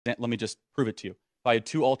Let me just prove it to you. If I had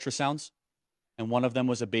two ultrasounds, and one of them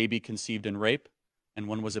was a baby conceived in rape, and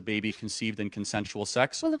one was a baby conceived in consensual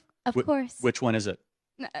sex, Well, of course. which one is it?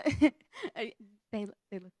 They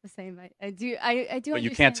look the same. I do. But you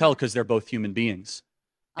can't tell because they're both human beings.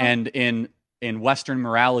 Oh. And in Western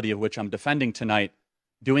morality, of which I'm defending tonight,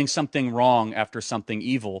 doing something wrong after something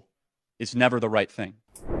evil is never the right thing.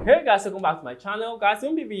 Hey guys, welcome back to my channel. Guys,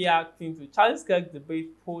 we'll be reacting to Charles Kirk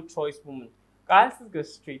debate pro-choice woman. Guys, let's go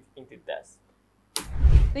straight into this.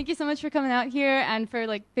 Thank you so much for coming out here and for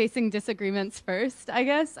facing disagreements first, I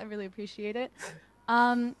guess. I really appreciate it.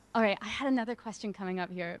 All right, I had another question coming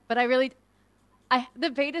up here, but the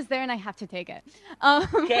bait is there and I have to take it.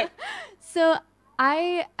 Okay. So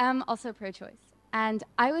I am also pro-choice, and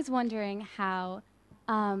I was wondering how,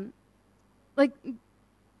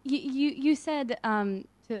 you said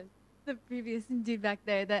to the previous dude back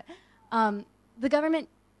there that the government,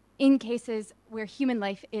 in cases where human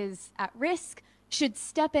life is at risk, should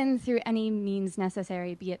step in through any means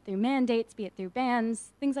necessary, be it through mandates, be it through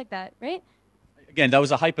bans, things like that, right? Again, that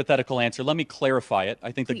was a hypothetical answer. Let me clarify it.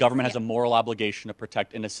 I think the Please, government has a moral obligation to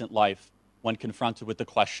protect innocent life when confronted with the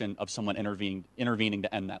question of someone intervening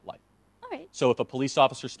to end that life. All right. So if a police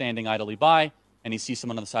officer is standing idly by and he sees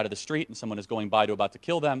someone on the side of the street and someone is going by to about to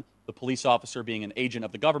kill them, the police officer, being an agent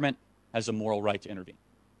of the government, has a moral right to intervene.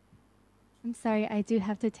 I'm sorry, I do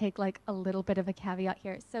have to take a little bit of a caveat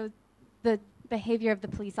here. So the behavior of the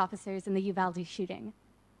police officers in the Uvalde shooting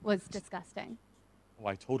was disgusting. Oh,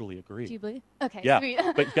 I totally agree. Do you believe? Okay, yeah, sweet.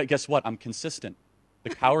 But guess what? I'm consistent. The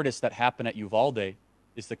cowardice that happened at Uvalde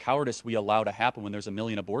is the cowardice we allow to happen when there's 1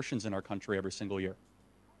 million abortions in our country every single year.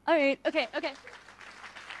 All right, okay.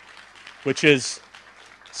 Which is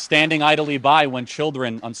standing idly by when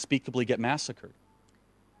children unspeakably get massacred.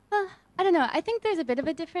 I don't know. I think there's a bit of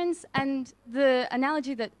a difference, and the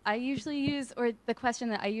analogy that I usually use, or the question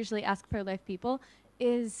that I usually ask pro-life people,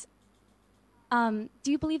 is, do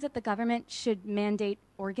you believe that the government should mandate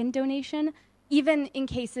organ donation, even in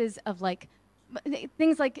cases of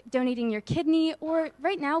things like donating your kidney? Or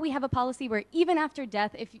right now we have a policy where even after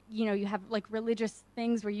death, if you have religious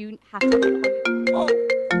things where you have to. Oh.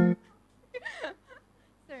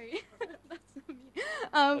 Sorry, that's me.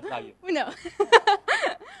 That's not you. No.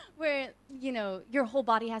 Where your whole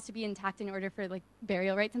body has to be intact in order for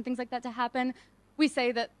burial rites and things like that to happen. We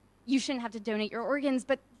say that you shouldn't have to donate your organs,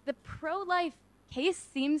 but the pro-life case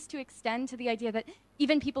seems to extend to the idea that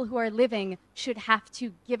even people who are living should have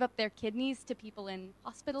to give up their kidneys to people in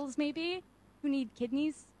hospitals, maybe, who need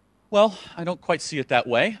kidneys. Well, I don't quite see it that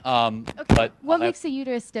way. Okay. But what makes a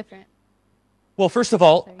uterus different? Well, first of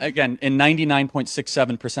all, again, in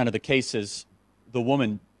 99.67% of the cases, the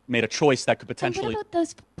woman made a choice that could potentially. And what about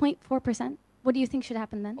those 0.4%? What do you think should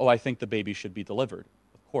happen then? Oh, I think the baby should be delivered,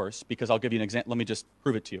 of course, because I'll give you an example. Let me just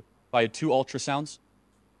prove it to you. If I had two ultrasounds,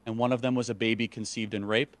 and one of them was a baby conceived in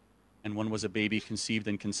rape, and one was a baby conceived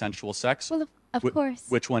in consensual sex. Well, of course.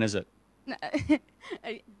 Which one is it?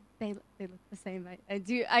 They look the same. I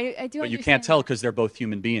do. But you can't tell because they're both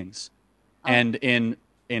human beings. Oh. And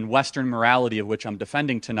in Western morality, of which I'm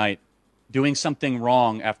defending tonight, doing something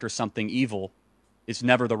wrong after something evil is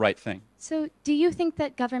never the right thing. So do you think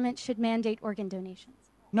that government should mandate organ donations?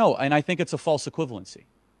 No, and I think it's a false equivalency.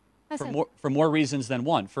 For more reasons than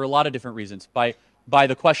one, for a lot of different reasons. By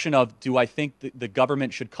the question of, do I think the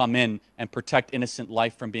government should come in and protect innocent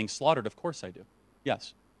life from being slaughtered? Of course I do.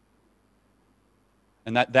 Yes.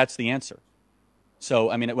 And that's the answer.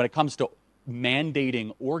 So, I mean, when it comes to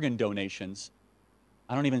mandating organ donations,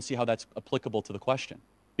 I don't even see how that's applicable to the question.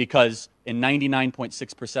 Because in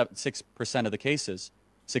 99.6% of the cases,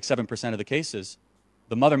 6-7% of the cases,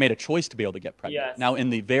 the mother made a choice to be able to get pregnant. Yes. Now, in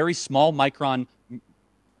the very small micron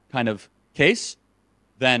kind of case,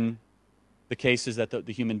 then the case is that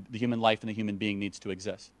the human life and the human being needs to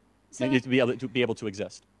exist. So, it needs to be able to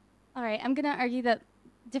exist. All right, I'm going to argue that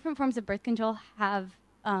different forms of birth control have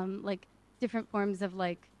different forms of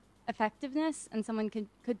effectiveness, and someone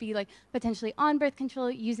could be potentially on birth control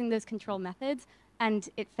using those control methods, and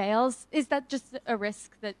it fails. Is that just a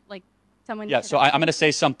risk that someone? Yeah. So I'm going to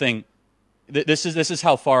say something. This is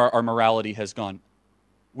how far our morality has gone.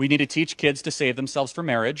 We need to teach kids to save themselves for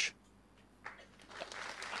marriage.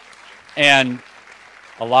 And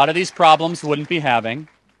a lot of these problems wouldn't be having.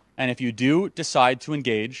 And if you do decide to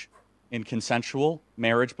engage in consensual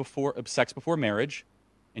marriage sex before marriage,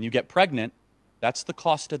 and you get pregnant, that's the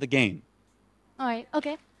cost of the game. All right,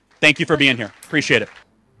 okay. Thank you for being here. Appreciate it.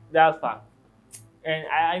 That's fact. And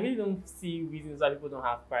I really don't see reasons why people don't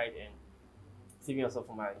have pride in saving yourself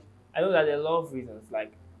for marriage. I know that there are a lot of reasons,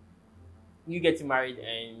 like you getting married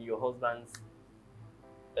and your husband's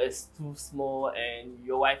is too small and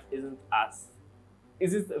your wife isn't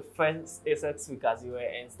a first a sex week as you were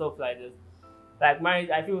and stuff like this. Like marriage,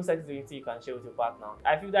 I feel sex is anything you can share with your partner.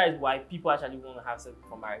 I feel that is why people actually want to have sex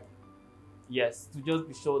before marriage. Yes, to just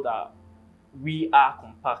be sure that we are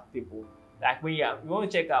compatible. Like when you want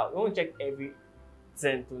to check everything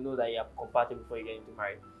to know that you are compatible before you get into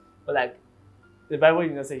marriage. But like the Bible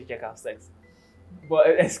did not say you check out sex. But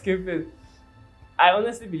escaping, I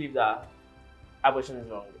honestly believe that abortion is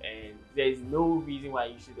wrong and there is no reason why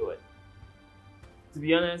you should do it. To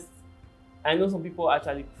be honest, I know some people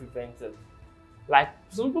actually prevent it. Like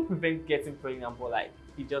some people prevent getting pregnant, but like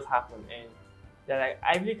it just happened and they're like,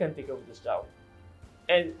 I really can't take care of this child.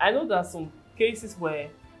 And I know there are some cases where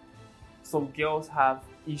some girls have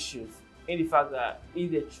issues in the fact that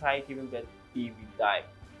if they try giving birth, it will die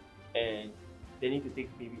and they need to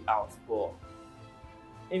take the baby out. But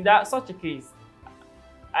in such a case,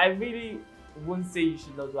 I really won't say you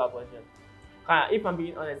should not do abortion. If I'm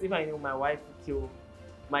being honest, if I know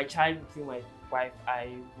my child will kill my wife,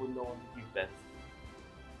 I would not want to give birth.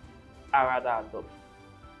 I'd rather adopt.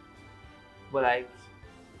 But like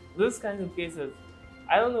those kinds of cases,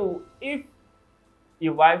 I don't know if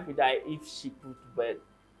your wife will die if she put to bed.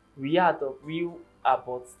 We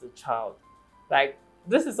abort the child. Like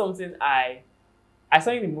this is something I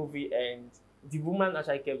saw in the movie, and the woman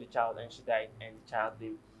actually kept the child and she died and the child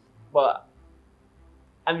lived. But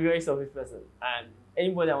I'm a very selfish person, and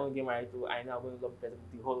anybody I want to get married to, I know I'm going to love the person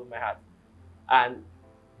with the whole of my heart. And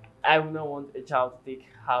I would not want a child to take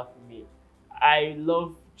half of me. I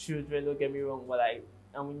love children, don't get me wrong, but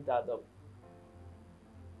I'm willing to adopt.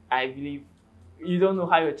 I believe you don't know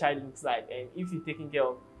how your child looks like, and if you're taking care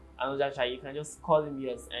of another child, you can just call him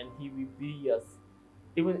yes and he will be yes.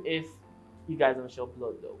 Even if you guys don't show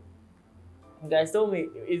blood though. You guys tell me,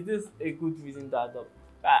 is this a good reason to adopt?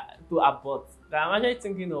 To abort? I'm actually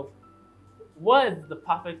thinking of what is the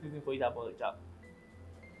perfect reason for you to abort a child?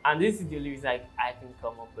 And this is the only reason I can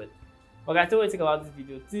come up with. But guys, tell me what you think about this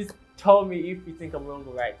video. Please tell me if you think I'm wrong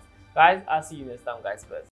or right. Guys, I'll see you next time, guys.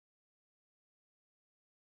 First.